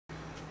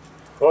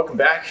Welcome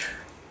back.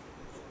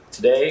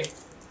 Today,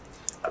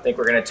 I think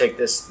we're gonna take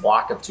this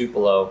block of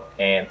Tupelo,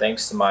 and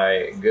thanks to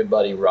my good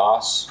buddy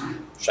Ross,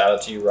 shout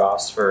out to you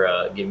Ross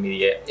for giving me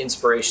the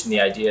inspiration,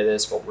 the idea of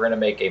this, but we're gonna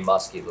make a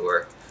muskie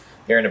lure.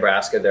 Here in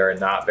Nebraska, there are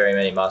not very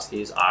many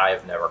muskies.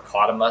 I've never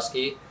caught a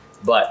muskie,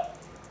 but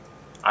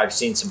I've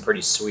seen some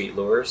pretty sweet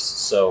lures,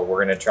 so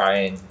we're gonna try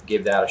and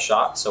give that a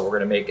shot. So we're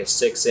gonna make a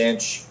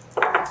 6-inch,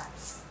 kind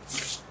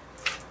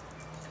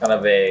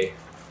of a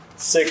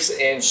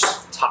 6-inch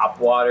top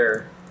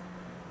water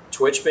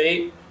twitch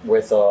bait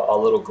with a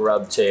little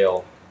grub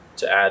tail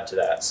to add to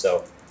that.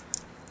 So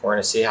we're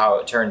gonna see how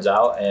it turns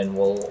out, and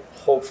we'll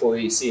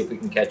hopefully see if we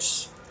can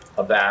catch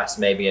a bass,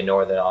 maybe a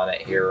northern on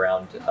it here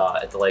around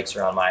at the lakes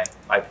around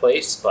my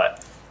place.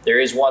 But there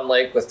is one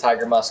lake with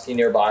tiger muskie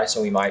nearby,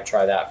 so we might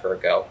try that for a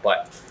go.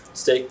 But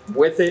stay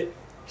with it,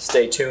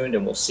 stay tuned,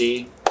 and we'll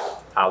see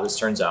how this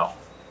turns out.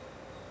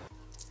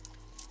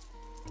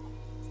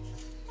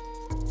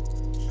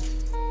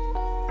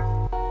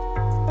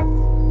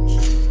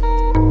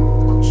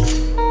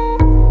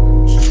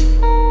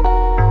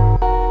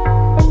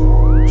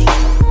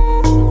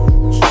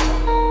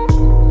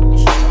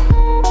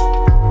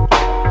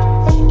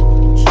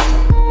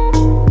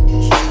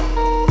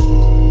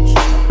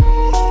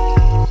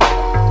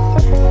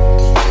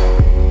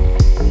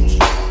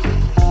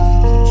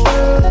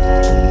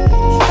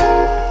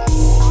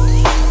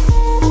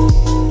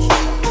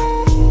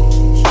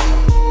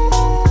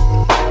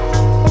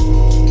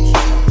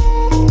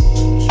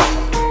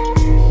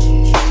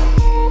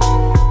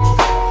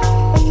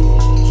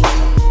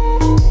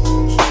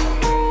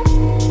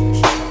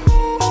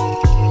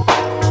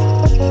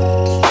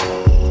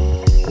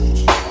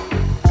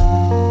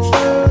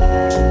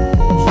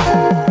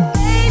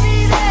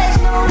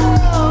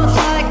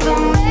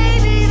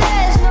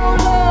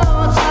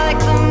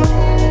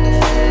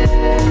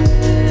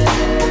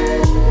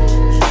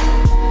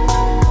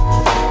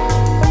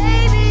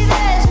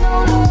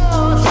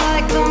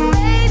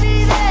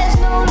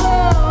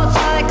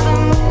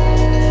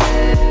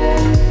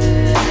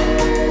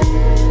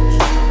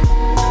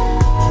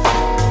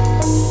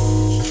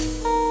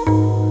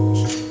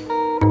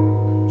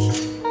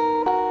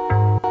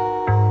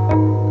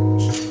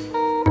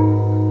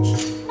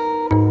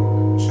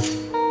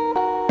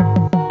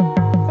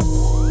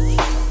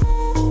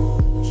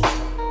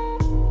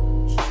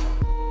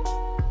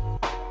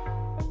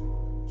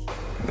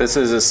 This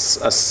is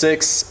a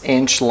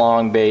 6-inch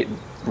long bait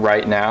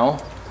right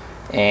now,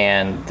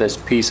 and this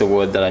piece of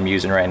wood that I'm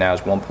using right now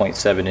is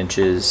 1.7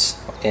 inches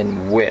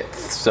in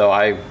width. So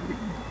I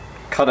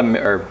cut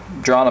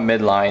drawn a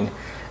midline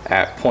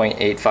at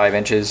 0.85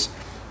 inches.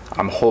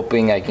 I'm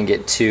hoping I can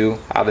get 2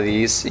 out of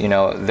these. You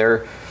know,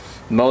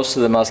 most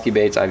of the musky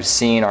baits I've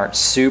seen aren't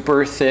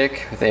super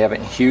thick. They have a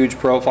huge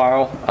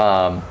profile,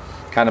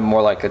 kind of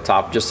more like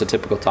just a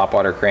typical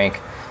topwater crank.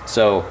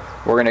 So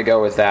we're gonna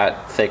go with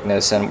that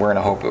thickness, and we're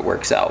gonna hope it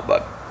works out.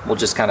 But we'll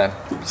just kind of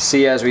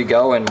see as we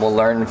go, and we'll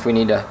learn if we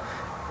need to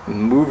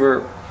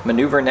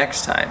maneuver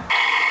next time.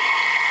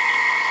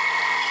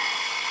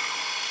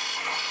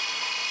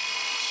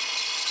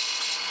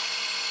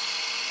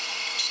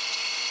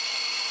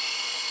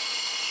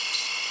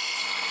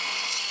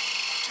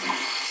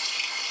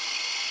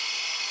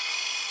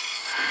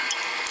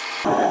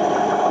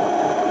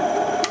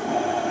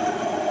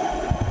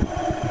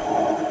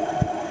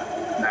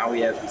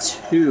 We have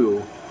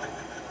 2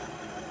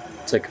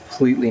 to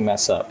completely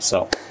mess up,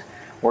 so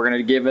we're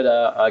gonna give it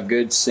a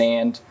good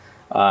sand,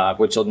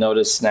 which you'll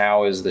notice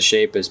now is the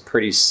shape is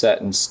pretty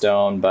set in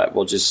stone, but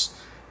we'll just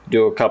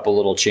do a couple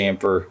little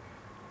chamfer,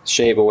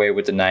 shave away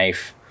with the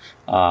knife,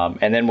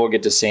 and then we'll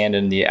get to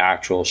sanding the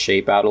actual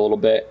shape out a little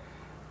bit.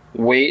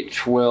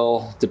 Weight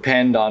will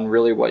depend on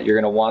really what you're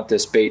gonna want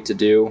this bait to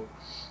do.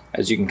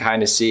 As you can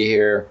kind of see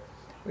here,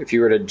 if you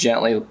were to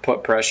gently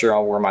put pressure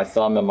on where my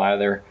thumb and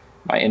my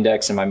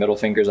index and my middle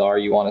fingers are,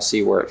 you want to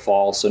see where it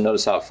falls. So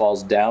notice how it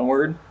falls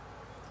downward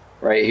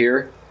right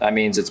here. That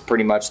means it's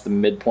pretty much the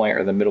midpoint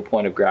or the middle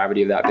point of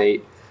gravity of that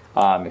bait.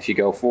 If you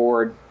go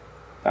forward,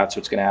 that's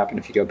what's going to happen.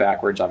 If you go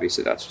backwards,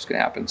 obviously that's what's going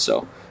to happen.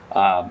 So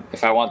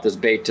if I want this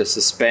bait to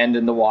suspend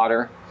in the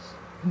water,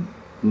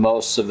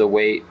 most of the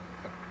weight,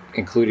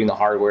 including the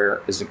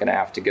hardware, is going to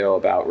have to go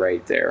about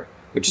right there,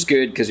 which is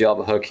good because you'll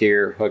have a hook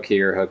here, hook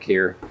here, hook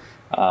here.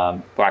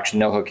 Well, actually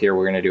no hook here.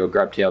 We're going to do a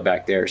grub tail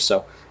back there.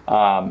 So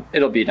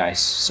it'll be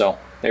nice. So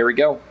there we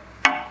go.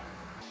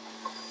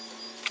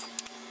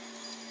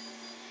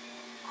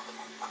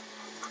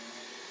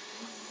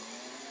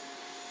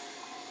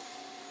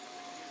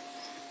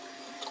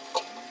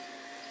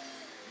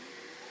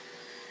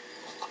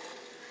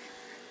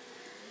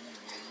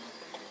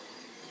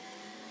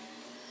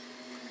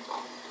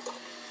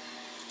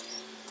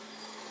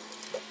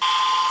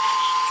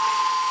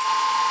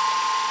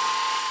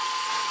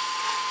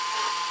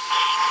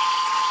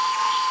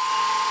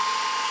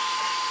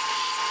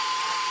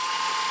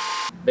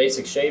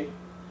 Basic shape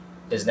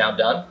is now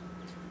done.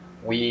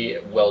 We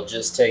will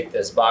just take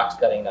this box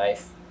cutting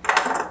knife,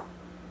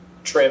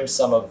 trim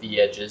some of the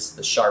edges,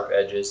 the sharp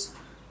edges,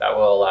 That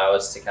will allow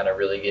us to kind of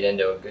really get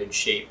into a good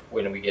shape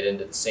when we get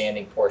into the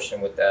sanding portion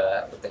with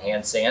the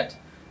hand sand.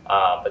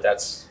 But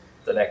that's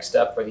the next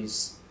step for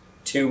these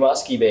 2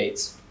 musky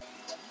baits.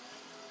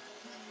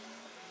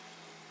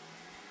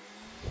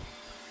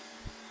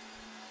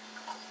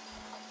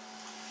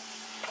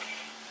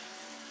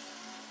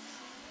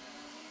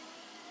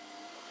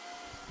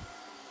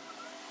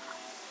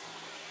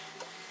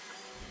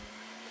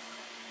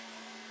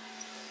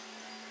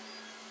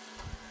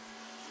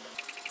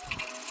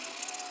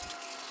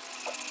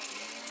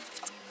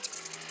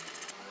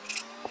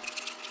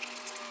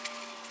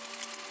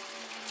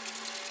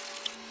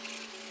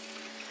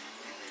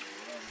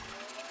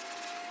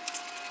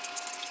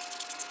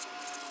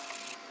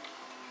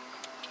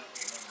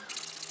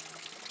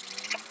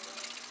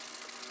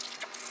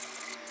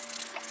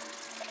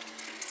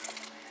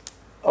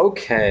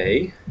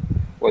 Okay,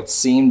 what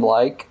seemed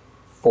like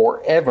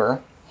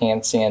forever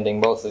hand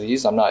sanding both of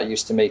these. I'm not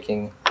used to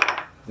making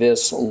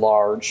this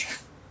large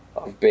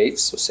of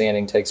baits, so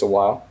sanding takes a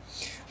while.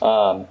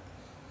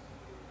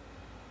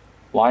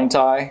 Line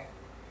tie,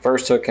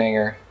 first hook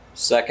hanger,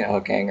 second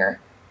hook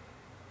hanger,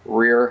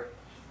 rear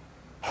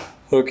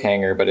hook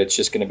hanger, but it's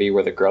just going to be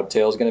where the grub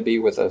tail is going to be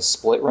with a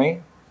split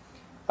ring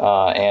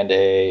and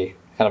a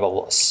kind of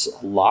a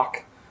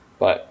lock,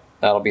 but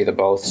that'll be the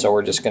both. So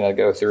we're just going to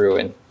go through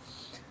and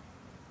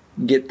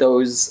get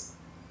those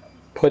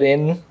put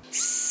in.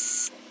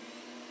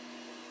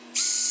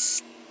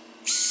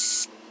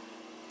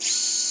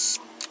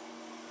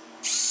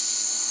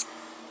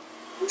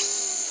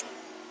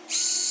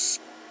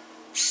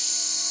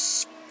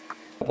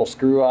 Couple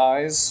screw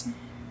eyes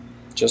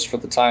just for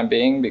the time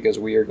being, because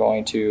we are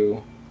going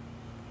to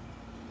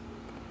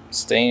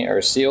stain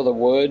or seal the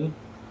wood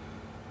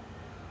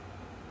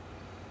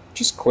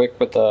just quick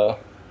with a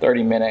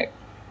 30-minute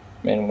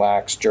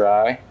Minwax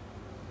dry.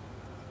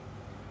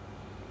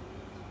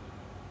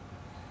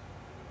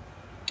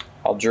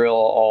 I'll drill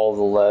all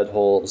the lead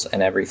holes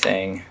and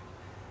everything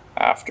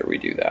after we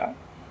do that.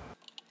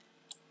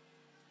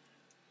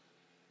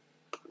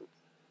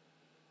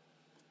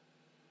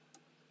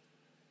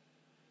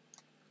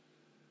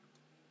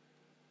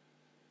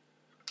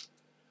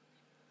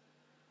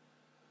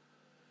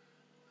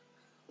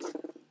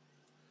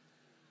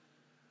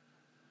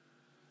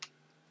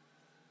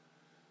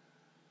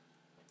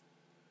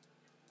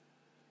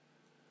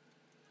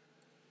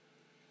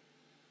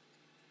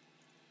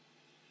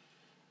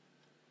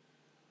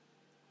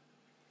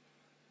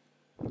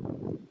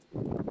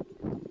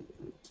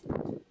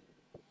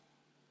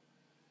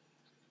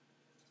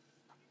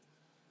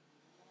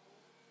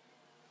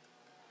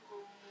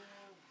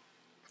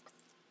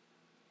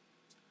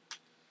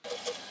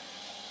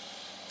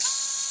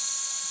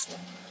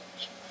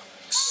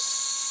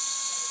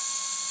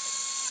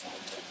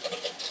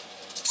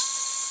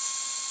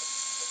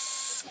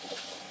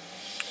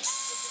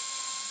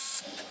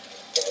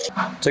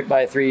 Took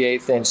my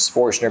 3/8 inch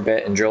Forstner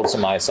bit and drilled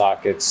some eye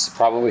sockets.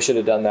 Probably should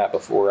have done that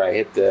before I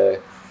hit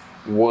the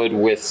wood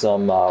with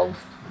some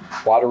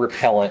water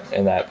repellent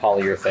and that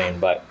polyurethane,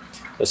 but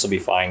this will be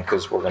fine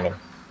because we're going to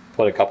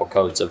put a couple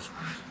coats of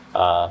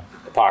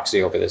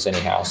epoxy over this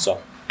anyhow. So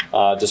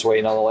just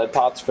waiting on the lead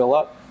pot to fill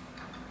up.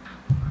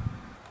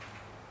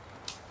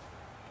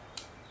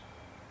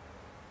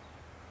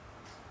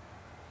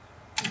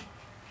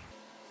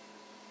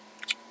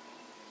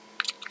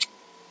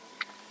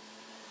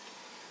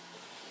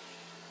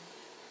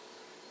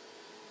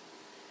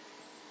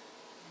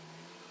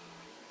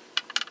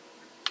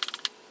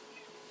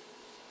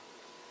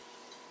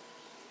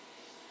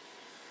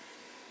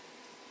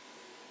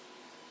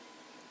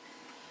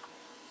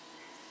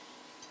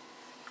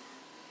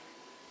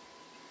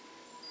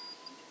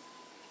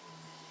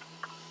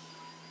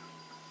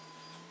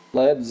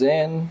 Lead's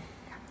in.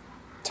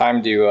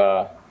 Time to,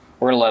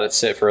 we're gonna let it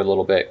sit for a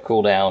little bit,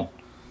 cool down,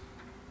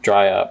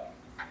 dry up,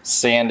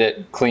 sand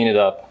it, clean it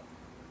up,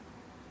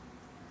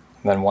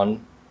 and then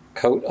 1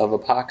 coat of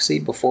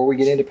epoxy before we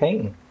get into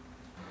painting.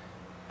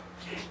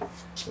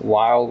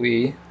 While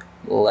we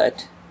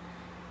let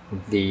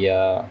the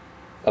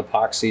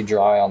epoxy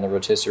dry on the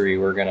rotisserie,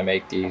 we're gonna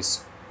make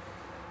these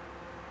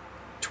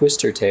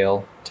twister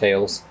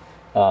tails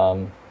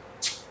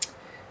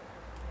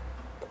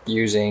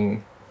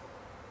using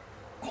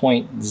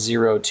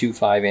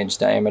 0.025 inch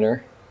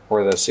diameter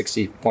or the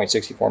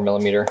 0.64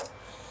 millimeter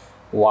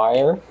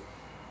wire.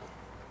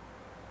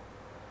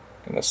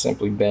 Gonna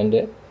simply bend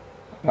it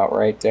about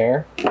right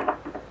there.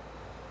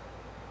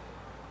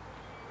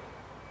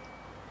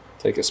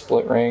 Take a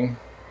split ring,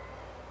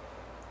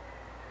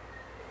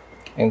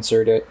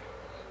 insert it,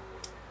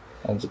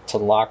 and to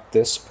lock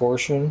this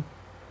portion,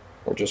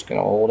 we're just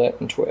gonna hold it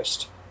and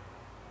twist.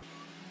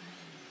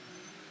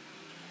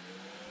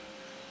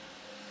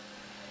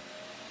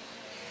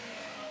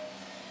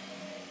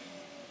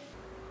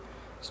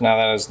 So now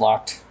that is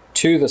locked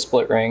to the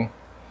split ring,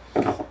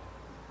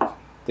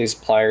 these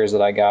pliers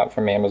that I got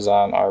from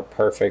Amazon are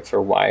perfect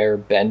for wire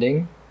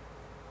bending.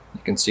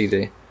 You can see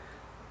the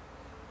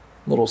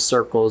little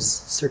circles,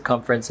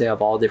 circumference. They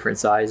have all different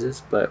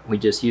sizes, but we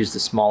just used the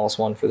smallest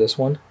one for this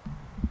one.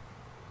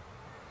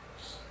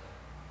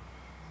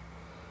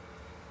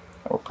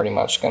 pretty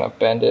much going to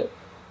bend it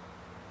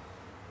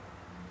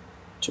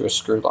to a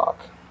screw lock.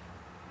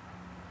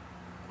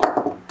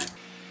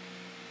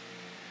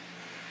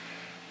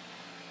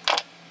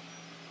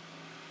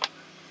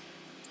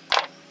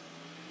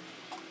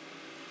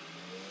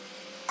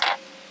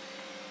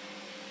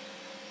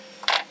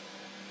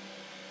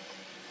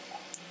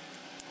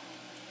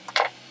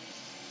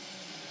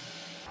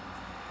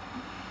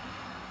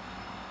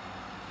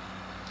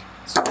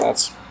 So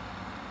that's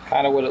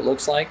kind of what it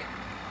looks like.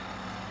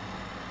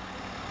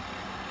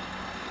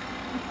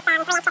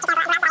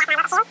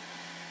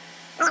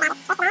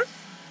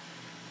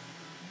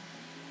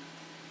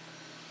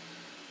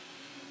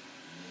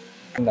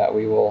 And that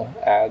we will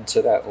add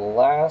to that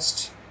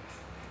last.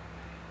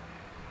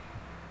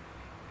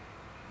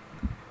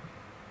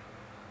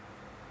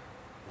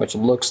 Which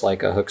looks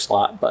like a hook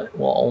slot, but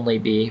will only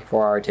be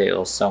for our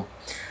tails. So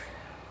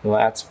well,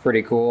 that's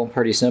pretty cool,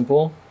 pretty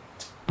simple.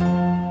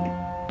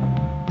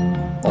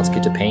 Let's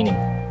get to painting.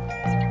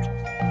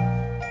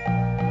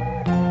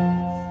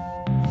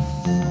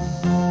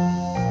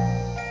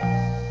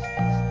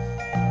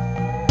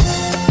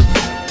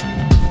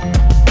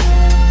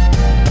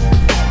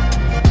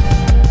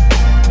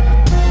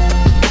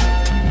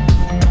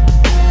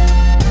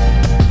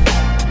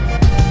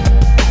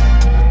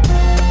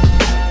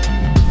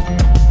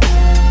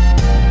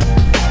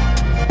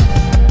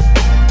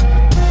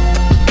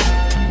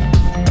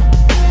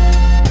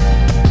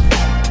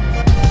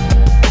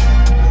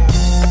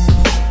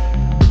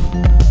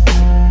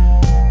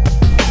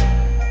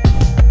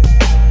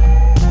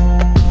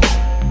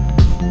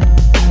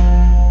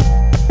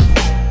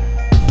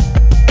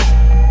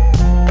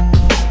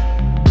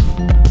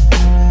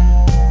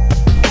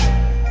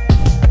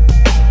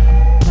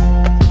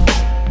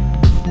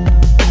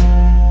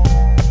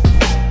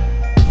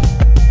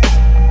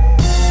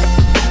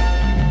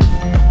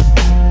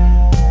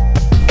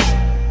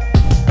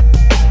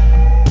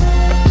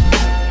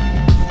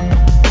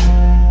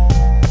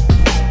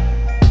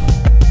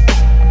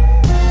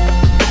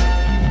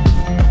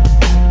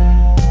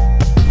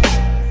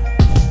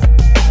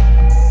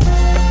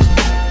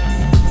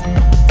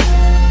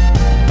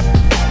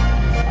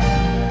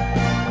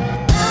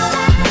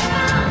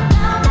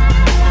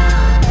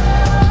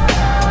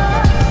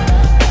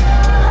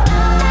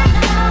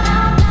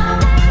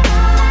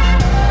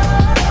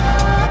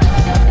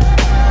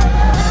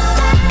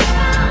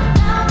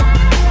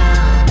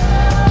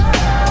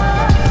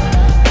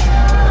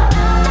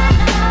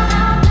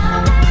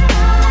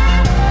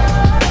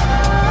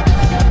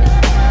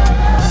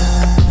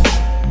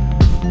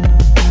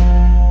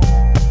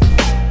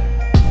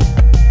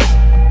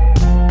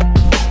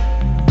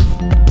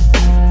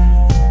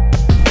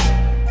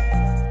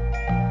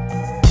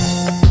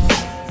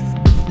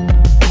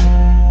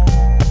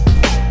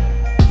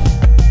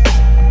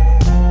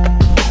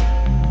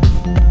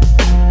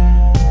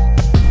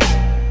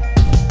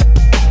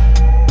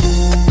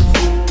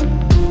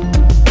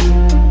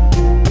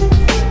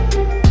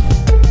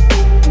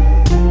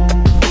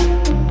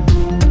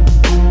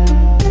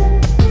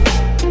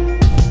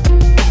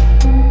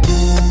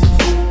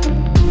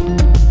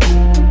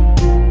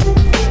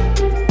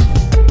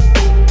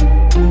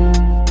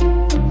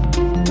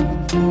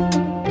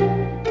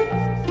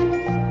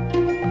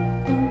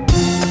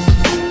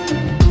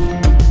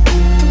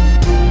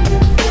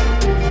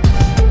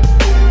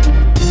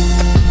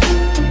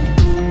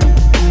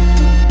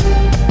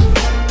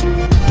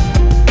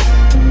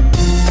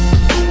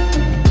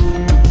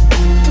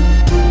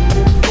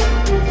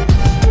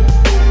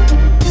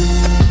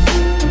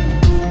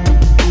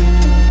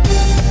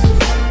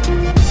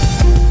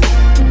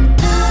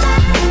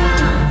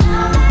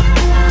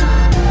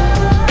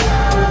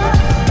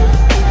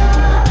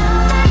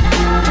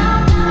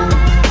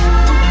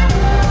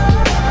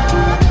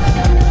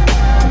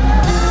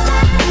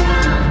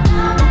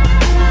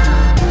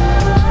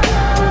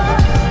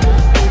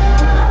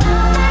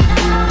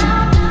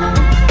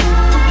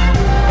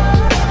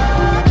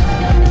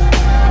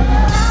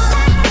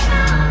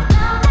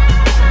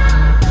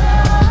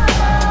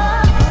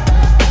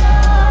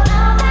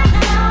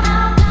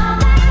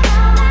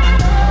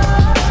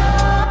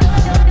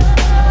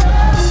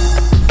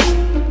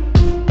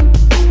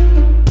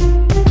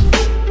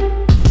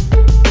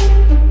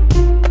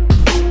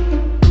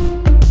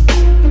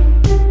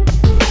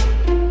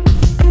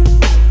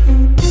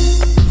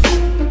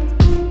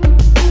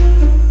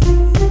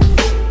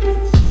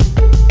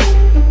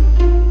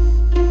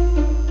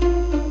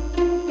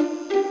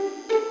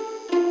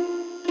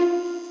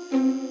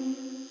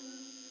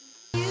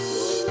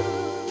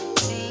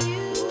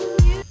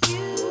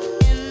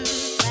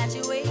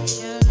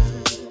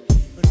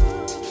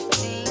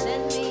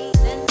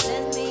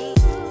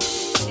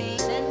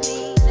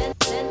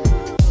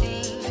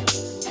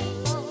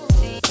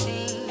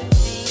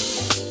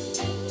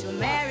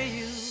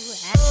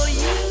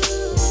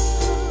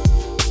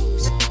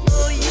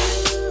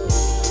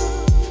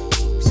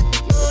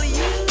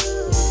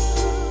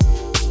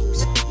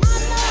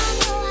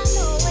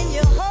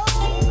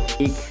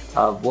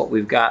 Of what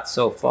we've got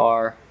so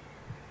far.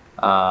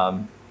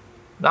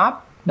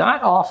 Not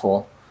not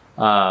awful.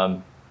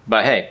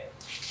 But hey,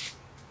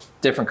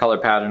 different color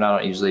pattern. I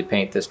don't usually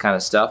paint this kind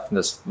of stuff,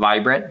 this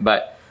vibrant,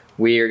 but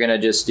we are gonna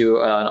just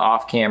do an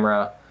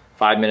off-camera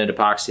 5-minute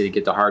epoxy to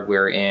get the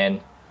hardware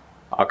in.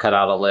 I'll cut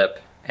out a lip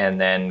and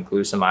then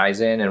glue some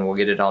eyes in, and we'll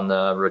get it on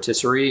the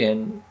rotisserie,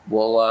 and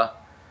we'll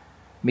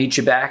meet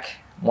you back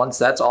once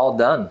that's all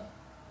done.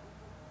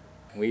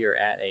 We are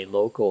at a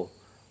local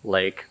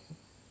lake.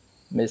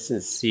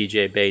 Mrs.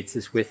 CJ Bates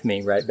is with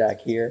me right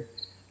back here,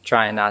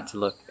 trying not to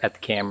look at the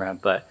camera,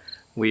 but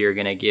we are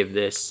gonna give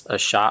this a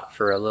shot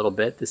for a little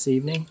bit this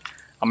evening.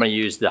 I'm gonna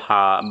use the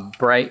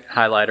bright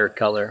highlighter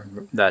color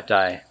that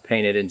I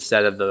painted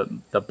instead of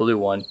the blue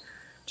one,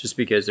 just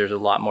because there's a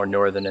lot more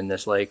northern in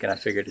this lake, and I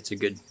figured it's a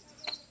good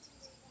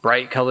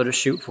bright color to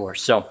shoot for.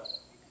 So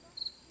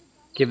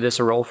give this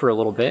a roll for a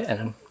little bit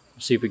and we'll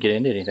see if we get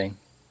into anything.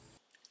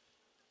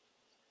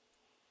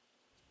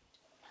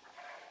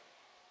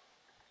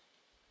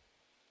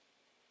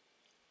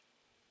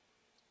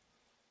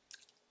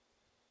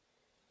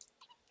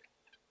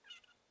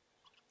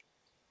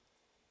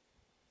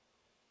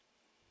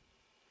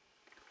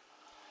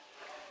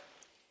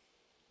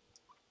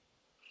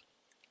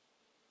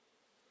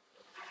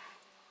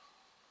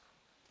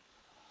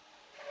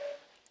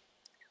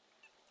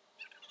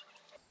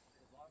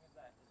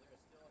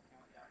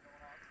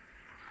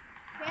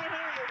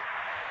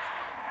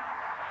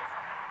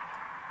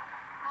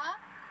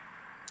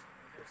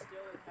 Still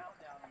a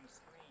countdown on the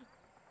screen.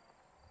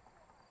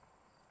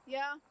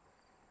 Yeah.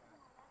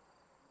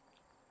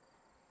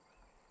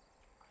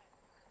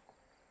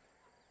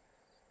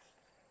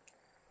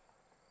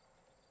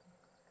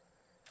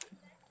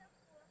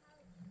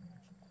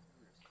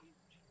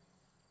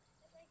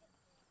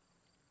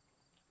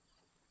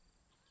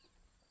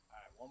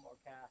 Alright, one more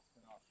cast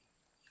and I'll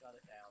shut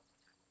it down.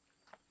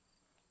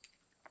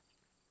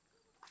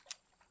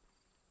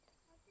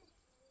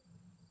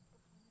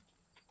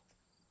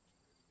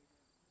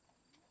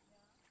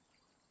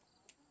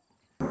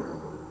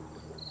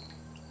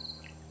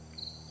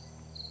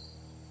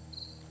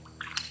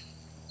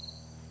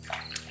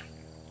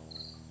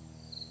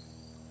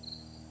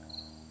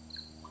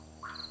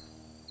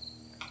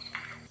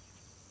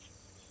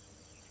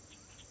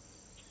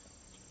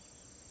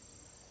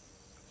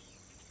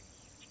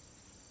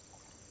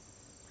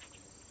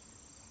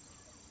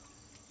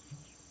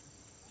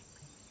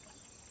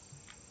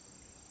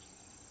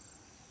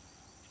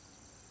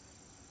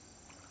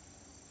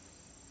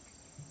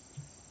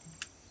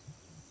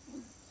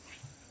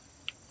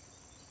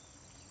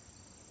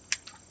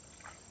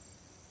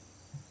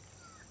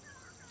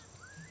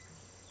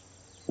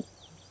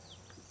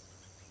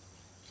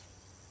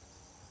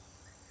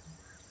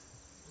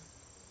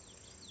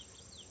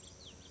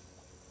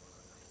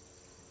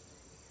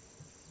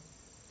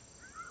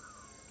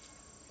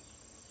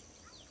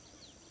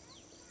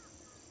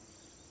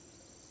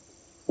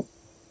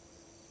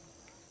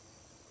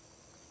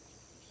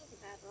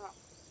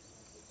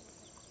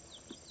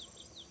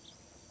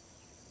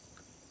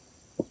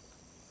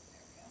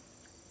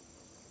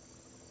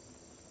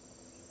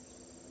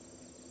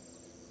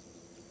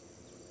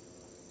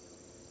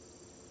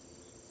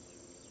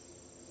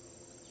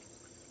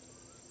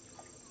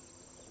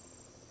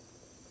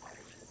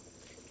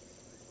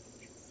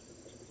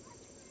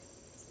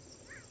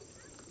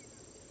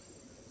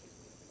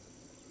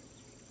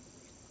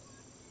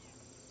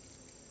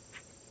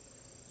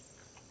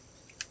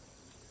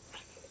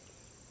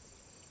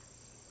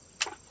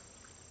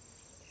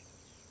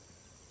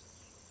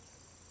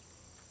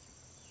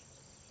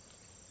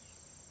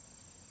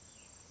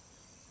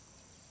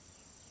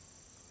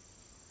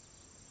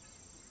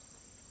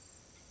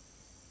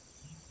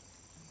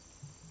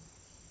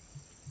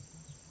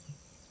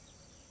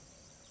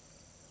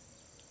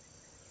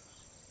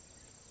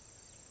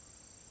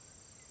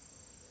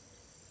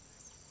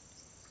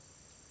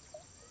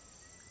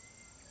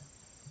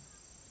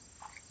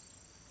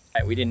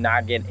 We did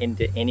not get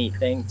into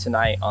anything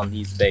tonight on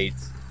these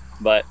baits,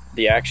 but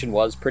the action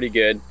was pretty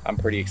good. I'm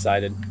pretty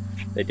excited.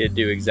 They did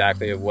do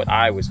exactly what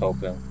I was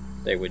hoping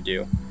they would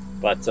do.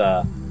 But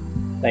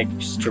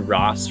thanks to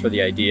Ross for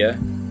the idea,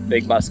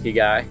 big musky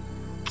guy.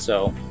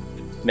 So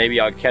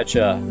maybe I'll catch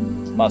a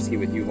musky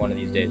with you one of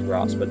these days,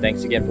 Ross. But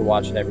thanks again for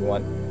watching,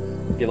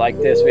 everyone. If you like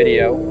this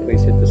video,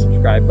 please hit the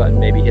subscribe button,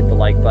 maybe hit the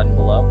like button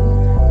below.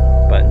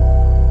 But